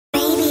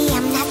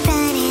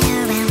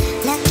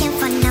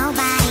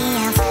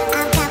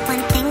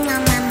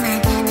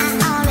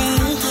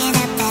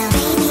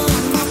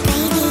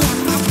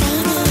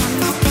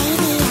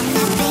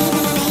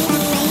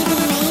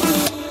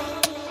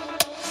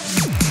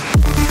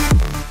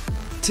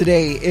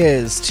Today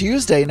is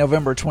Tuesday,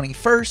 November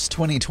 21st,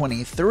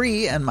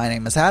 2023, and my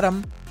name is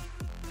Adam.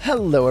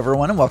 Hello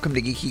everyone and welcome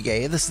to Geeky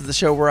Gay. This is the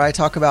show where I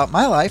talk about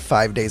my life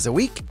 5 days a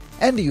week,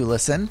 and you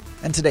listen,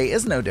 and today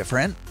is no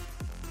different.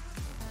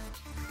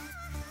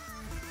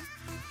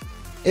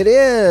 It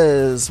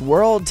is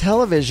World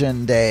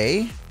Television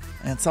Day.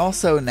 It's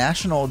also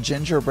National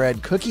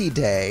Gingerbread Cookie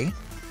Day,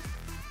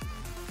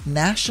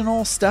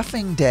 National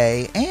Stuffing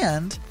Day,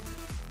 and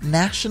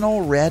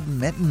National Red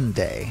Mitten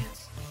Day.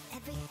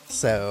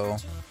 So,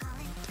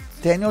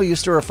 Daniel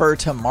used to refer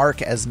to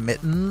Mark as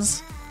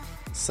Mittens.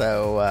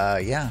 So,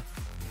 yeah.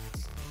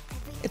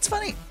 It's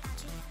funny.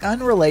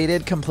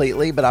 Unrelated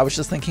completely, but I was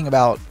just thinking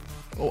about,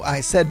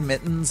 I said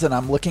mittens, and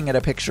I'm looking at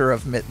a picture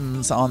of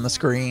mittens on the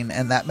screen,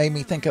 and that made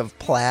me think of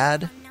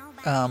plaid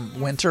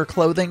winter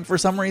clothing for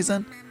some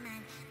reason.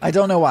 I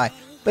don't know why.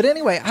 But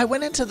anyway, I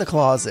went into the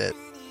closet,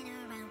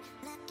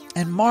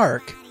 and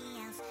Mark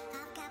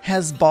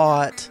has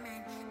bought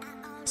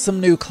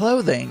some new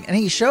clothing, and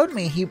he showed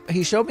me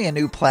a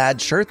new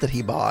plaid shirt that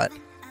he bought.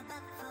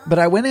 But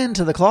I went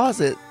into the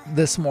closet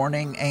this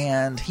morning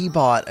and he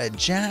bought a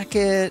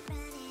jacket.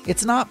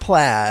 It's not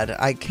plaid.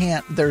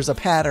 There's a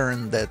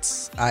pattern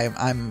that's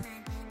I'm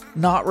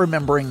not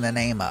remembering the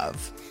name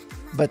of,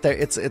 but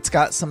it's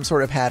got some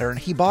sort of pattern.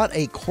 He bought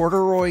a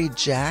corduroy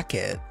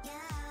jacket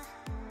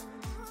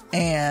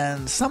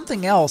and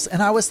something else,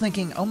 and I was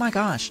thinking, oh my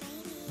gosh,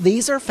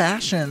 these are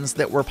fashions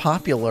that were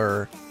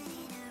popular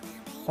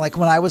like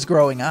when I was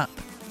growing up.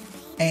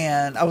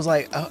 And I was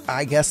like, oh,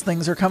 I guess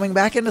things are coming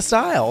back into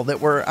style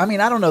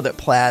I don't know that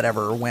plaid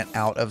ever went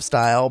out of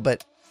style,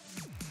 but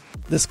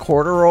this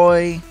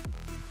corduroy,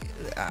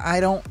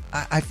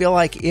 I feel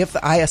like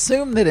I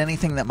assume that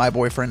anything that my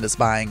boyfriend is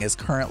buying is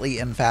currently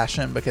in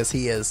fashion because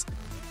he is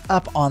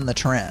up on the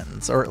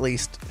trends, or at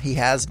least he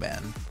has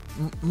been,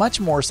 much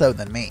more so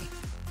than me.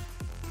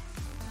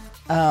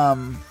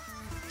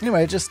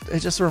 Anyway, it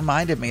just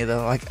reminded me that,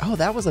 like, oh,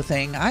 that was a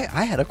thing.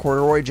 I had a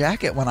corduroy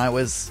jacket when I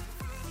was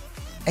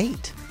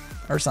 8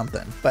 or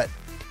something. But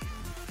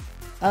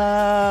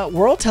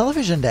World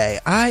Television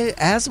Day.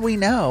 As we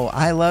know,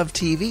 I love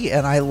TV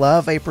and I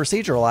love a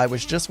procedural. I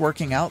was just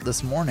working out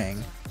this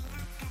morning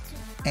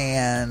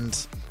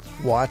and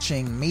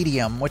watching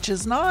Medium, which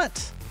is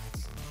not,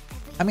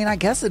 I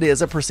guess it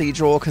is a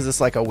procedural because it's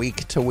like a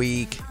week to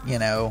week,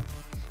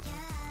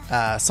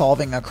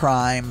 solving a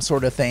crime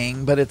sort of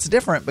thing, but it's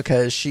different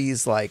because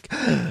she's like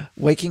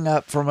waking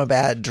up from a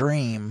bad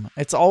dream.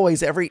 It's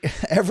always every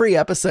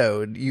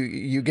episode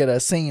you get a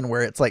scene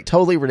where it's like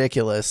totally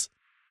ridiculous,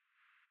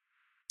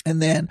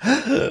 and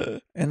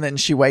then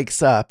she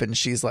wakes up and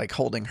she's like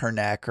holding her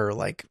neck or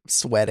like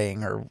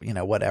sweating or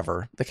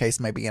whatever the case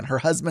may be, and her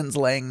husband's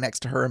laying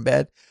next to her in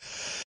bed.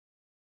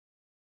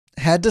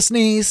 Had to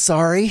sneeze,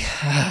 sorry.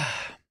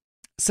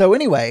 So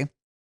anyway,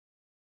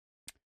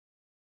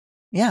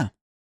 yeah.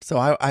 So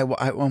I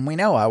when we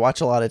know I watch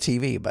a lot of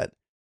TV, but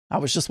I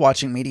was just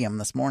watching Medium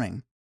this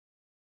morning.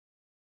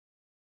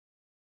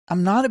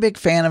 I'm not a big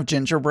fan of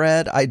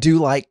gingerbread. I do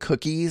like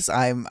cookies.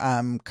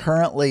 I'm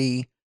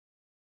currently,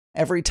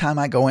 every time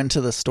I go into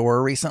the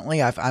store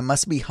recently, I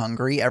must be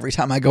hungry every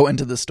time I go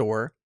into the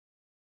store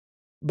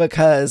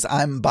because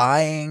I'm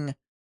buying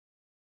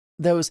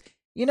those,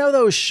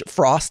 those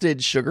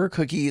frosted sugar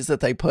cookies that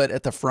they put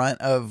at the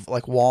front of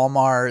like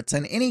Walmart's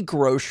and any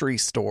grocery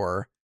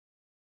store.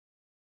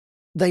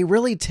 They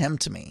really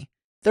tempt me.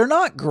 They're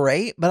not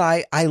great, but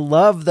I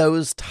love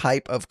those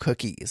type of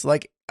cookies.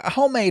 Like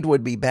homemade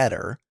would be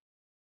better,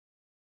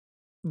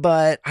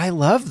 but I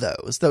love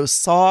those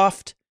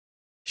soft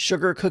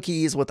sugar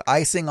cookies with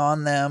icing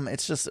on them.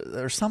 It's just,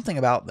 there's something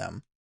about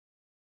them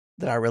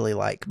that I really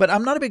like, but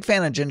I'm not a big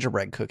fan of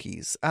gingerbread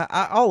cookies.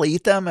 I'll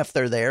eat them if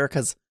they're there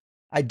because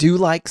I do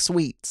like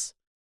sweets,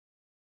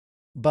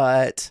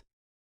 but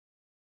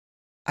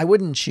I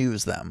wouldn't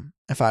choose them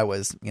if I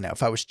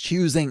was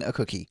choosing a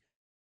cookie.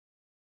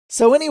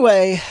 So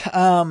anyway,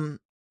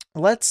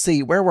 let's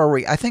see, where were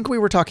we? I think we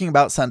were talking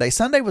about Sunday.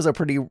 Sunday was a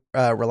pretty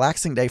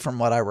relaxing day from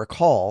what I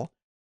recall.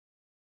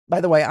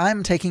 By the way,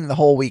 I'm taking the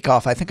whole week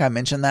off. I think I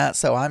mentioned that.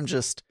 So I'm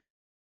just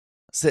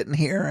sitting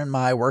here in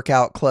my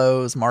workout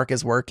clothes. Mark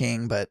is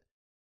working, but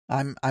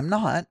I'm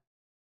not.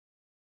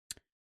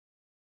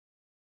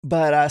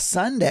 But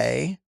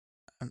Sunday,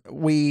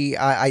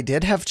 I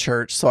did have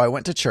church, so I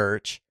went to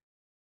church.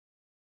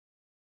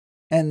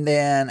 And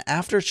then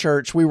after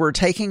church, we were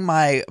taking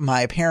my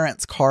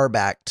parents' car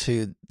back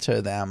to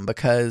them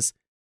because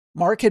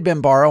Mark had been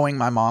borrowing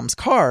my mom's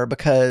car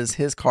because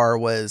his car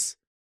was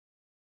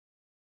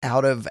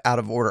out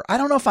of order. I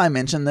don't know if I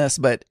mentioned this,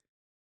 but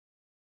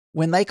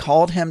when they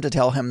called him to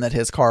tell him that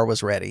his car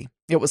was ready,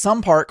 it was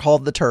some part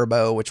called the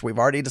turbo, which we've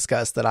already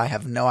discussed that I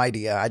have no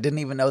idea. I didn't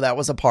even know that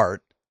was a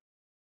part.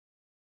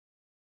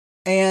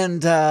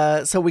 And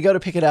so we go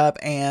to pick it up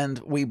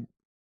and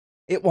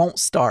it won't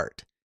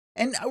start.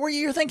 And where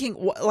you're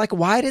thinking, like,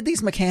 why did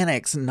these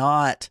mechanics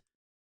not?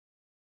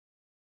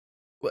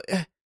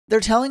 They're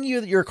telling you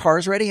that your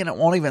car's ready and it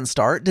won't even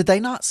start. Did they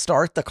not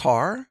start the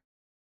car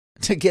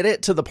to get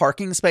it to the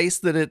parking space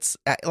that it's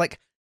at? Like,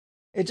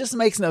 It just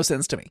makes no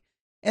sense to me.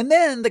 And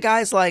then the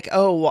guy's like,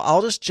 oh, well,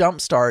 I'll just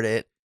jumpstart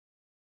it.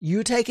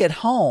 You take it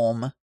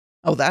home.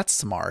 Oh, that's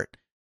smart.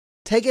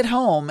 Take it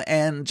home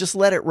and just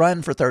let it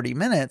run for 30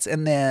 minutes.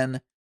 And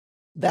then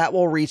that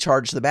will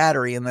recharge the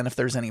battery. And then if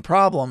there's any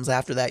problems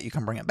after that, you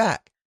can bring it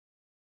back.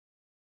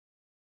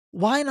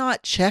 Why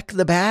not check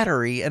the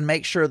battery and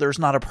make sure there's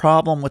not a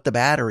problem with the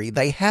battery?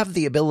 They have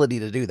the ability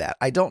to do that.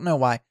 I don't know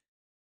why.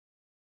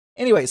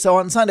 Anyway, so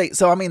on Sunday,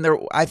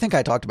 I think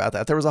I talked about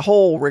that. There was a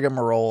whole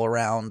rigmarole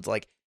around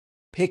like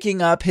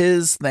picking up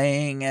his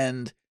thing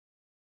and,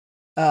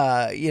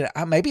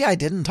 maybe I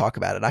didn't talk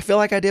about it. I feel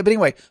like I did, but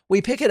anyway,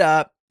 we pick it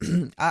up.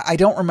 I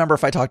don't remember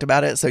if I talked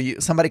about it. So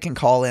somebody can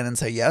call in and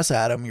say, yes,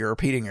 Adam, you're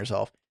repeating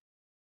yourself.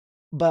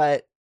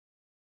 But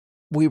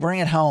we bring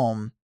it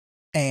home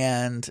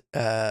and,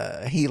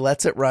 he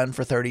lets it run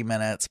for 30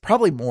 minutes,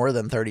 probably more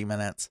than 30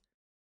 minutes.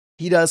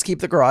 He does keep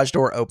the garage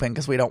door open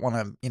because we don't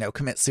want to,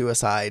 commit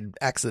suicide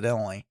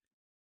accidentally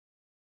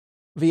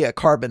via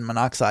carbon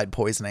monoxide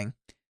poisoning.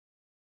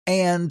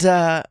 And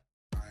the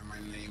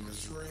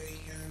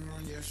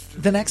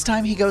next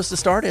time he goes to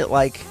start it,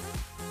 like,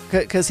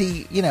 because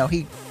he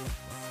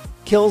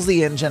kills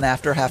the engine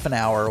after half an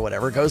hour or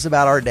whatever, goes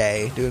about our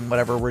day doing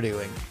whatever we're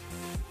doing.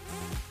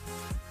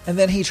 And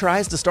then he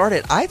tries to start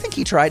it. I think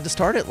he tried to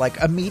start it like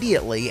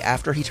immediately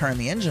after he turned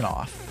the engine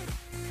off.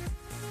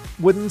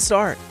 Wouldn't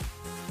start.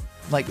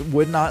 Like,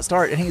 would not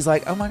start. And he's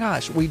like, oh my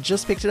gosh, we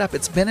just picked it up.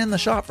 It's been in the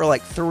shop for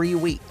like 3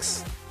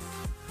 weeks.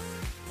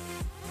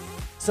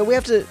 So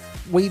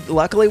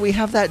luckily we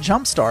have that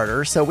jump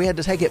starter. So we had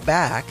to take it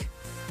back,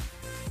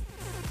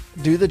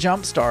 do the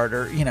jump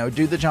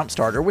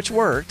starter, which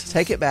worked,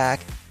 take it back.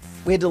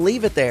 We had to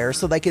leave it there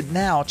so they could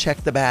now check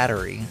the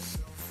battery.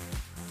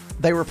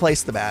 They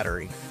replaced the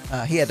battery.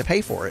 He had to pay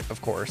for it,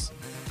 of course.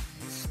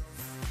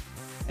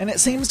 And it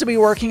seems to be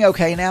working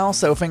okay now,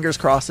 so fingers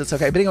crossed it's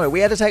okay. But anyway, we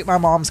had to take my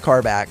mom's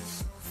car back.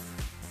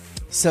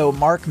 So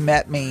Mark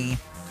met me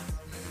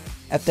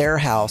at their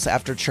house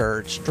after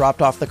church,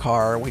 dropped off the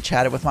car. We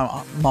chatted with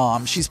my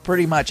mom. She's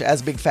pretty much,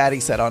 as Big Fatty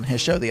said on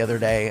his show the other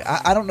day.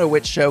 I don't know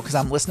which show because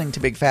I'm listening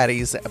to Big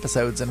Fatty's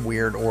episodes in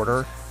weird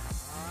order.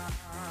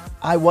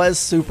 I was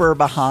super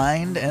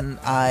behind,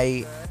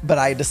 but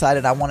I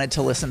decided I wanted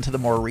to listen to the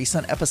more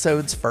recent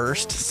episodes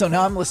first. So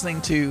now I'm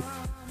listening to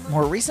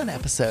more recent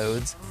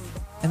episodes.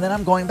 And then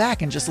I'm going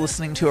back and just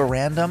listening to a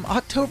random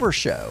October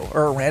show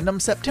or a random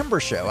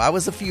September show. I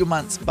was a few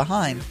months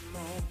behind.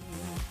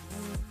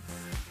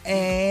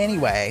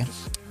 Anyway,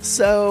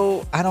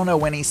 so I don't know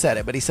when he said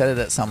it, but he said it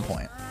at some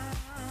point.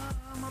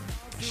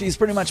 She's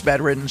pretty much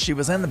bedridden. She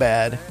was in the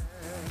bed.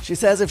 She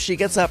says if she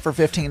gets up for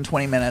 15,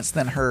 20 minutes,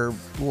 then her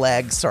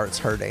leg starts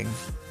hurting.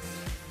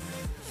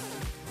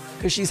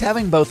 Because she's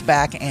having both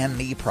back and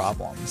knee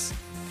problems.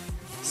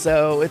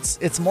 So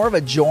it's more of a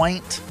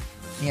joint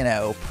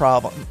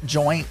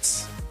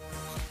joints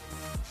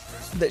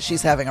that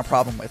she's having a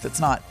problem with. It's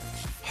not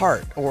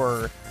heart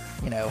or,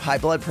 high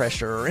blood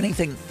pressure or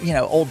anything,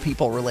 old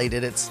people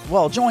related.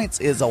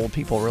 Joints is old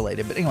people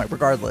related. But anyway,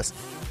 regardless,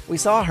 we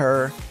saw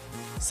my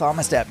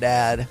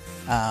stepdad.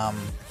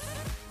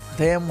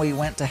 Then we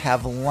went to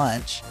have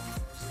lunch.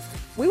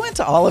 We went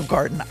to Olive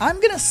Garden. I'm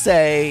going to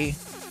say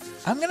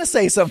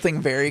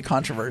something very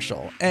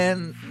controversial.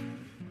 And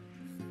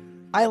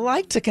I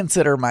like to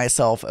consider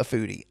myself a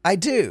foodie. I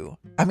do.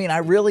 I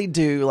really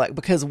do,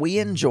 because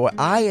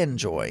I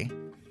enjoy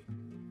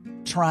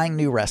trying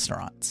new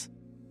restaurants.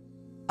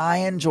 I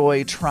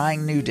enjoy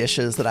trying new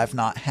dishes that I've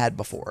not had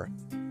before.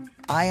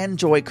 I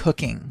enjoy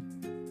cooking.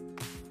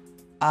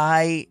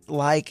 I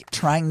like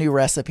trying new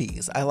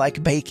recipes. I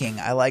like baking.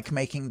 I like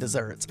making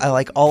desserts. I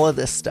like all of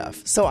this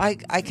stuff. So I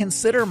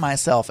consider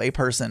myself a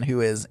person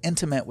who is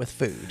intimate with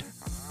food.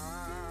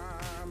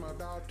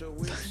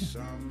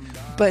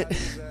 But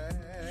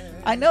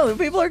I know that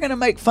people are going to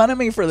make fun of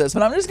me for this,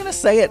 but I'm just going to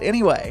say it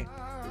anyway.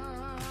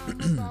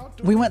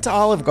 We went to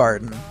Olive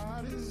Garden.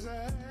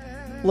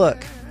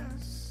 Look,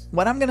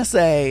 what I'm going to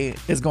say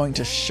is going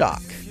to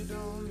shock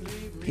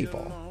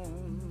people.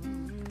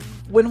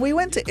 When we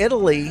went to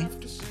Italy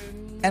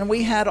and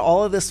we had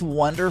all of this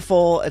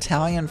wonderful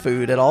Italian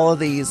food at all of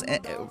these,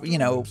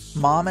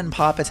 mom and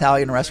pop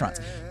Italian restaurants,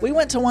 we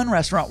went to one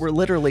restaurant where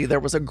literally there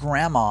was a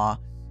grandma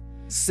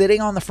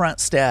sitting on the front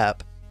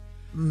step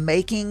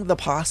making the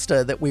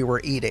pasta that we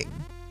were eating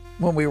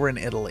when we were in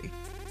Italy.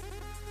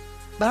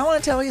 But I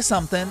want to tell you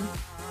something.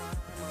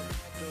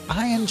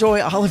 I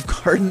enjoy Olive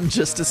Garden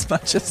just as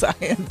much as I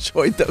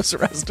enjoyed those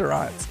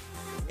restaurants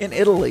in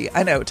Italy.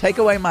 I know, take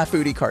away my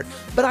foodie card.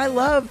 But I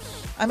loved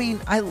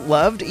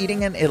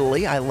eating in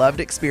Italy. I loved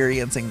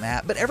experiencing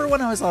that. But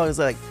everyone was always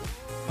like,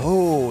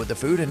 oh, the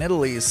food in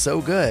Italy is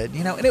so good.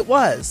 And it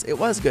was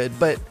good.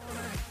 But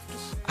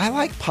I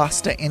like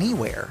pasta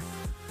anywhere.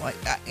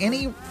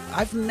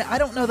 I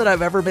don't know that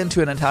I've ever been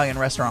to an Italian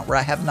restaurant where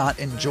I have not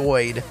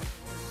enjoyed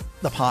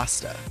the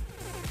pasta.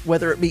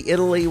 Whether it be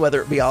Italy,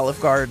 whether it be Olive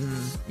Garden,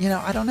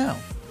 I don't know.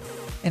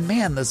 And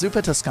man, the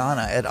zuppa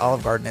toscana at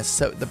Olive Garden is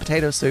the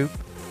potato soup,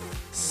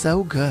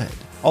 so good.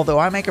 Although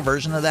I make a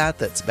version of that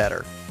that's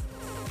better.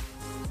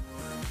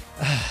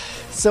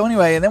 So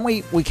anyway, and then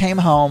we came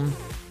home,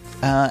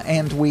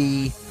 and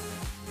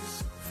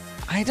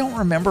I don't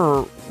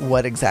remember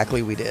what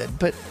exactly we did,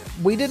 but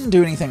we didn't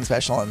do anything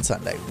special on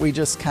Sunday. We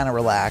just kind of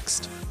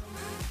relaxed,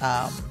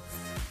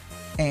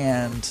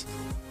 and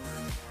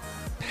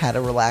had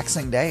a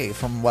relaxing day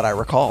from what I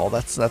recall.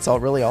 That's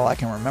all I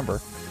can remember.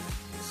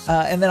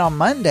 And then on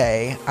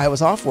Monday, I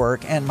was off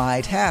work, and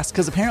my task,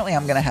 because apparently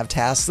I'm going to have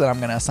tasks that I'm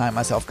going to assign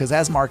myself, because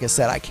as Marcus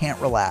said, I can't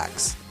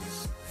relax.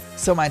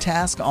 So my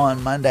task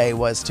on Monday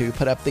was to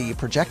put up the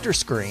projector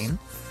screen,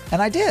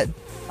 and I did.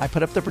 I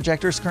put up the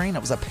projector screen.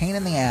 It was a pain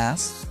in the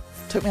ass.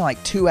 It took me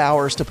like 2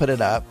 hours to put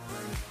it up,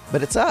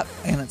 but it's up,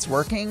 and it's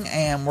working,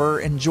 and we're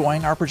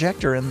enjoying our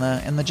projector in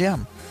the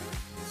gym.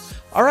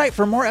 All right,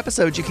 for more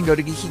episodes, you can go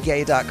to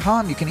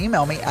geekygay.com. You can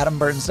email me,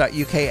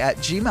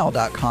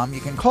 adamburns.uk@gmail.com. You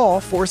can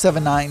call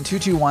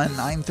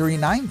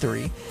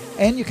 479-221-9393.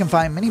 And you can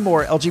find many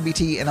more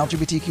LGBT and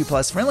LGBTQ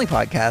plus friendly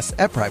podcasts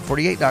at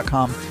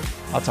pride48.com.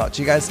 I'll talk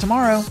to you guys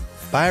tomorrow.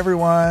 Bye,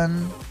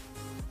 everyone.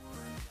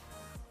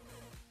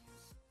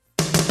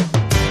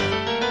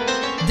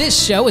 This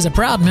show is a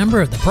proud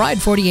member of the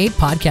Pride 48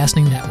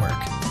 Podcasting Network.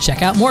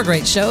 Check out more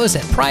great shows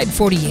at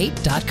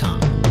pride48.com.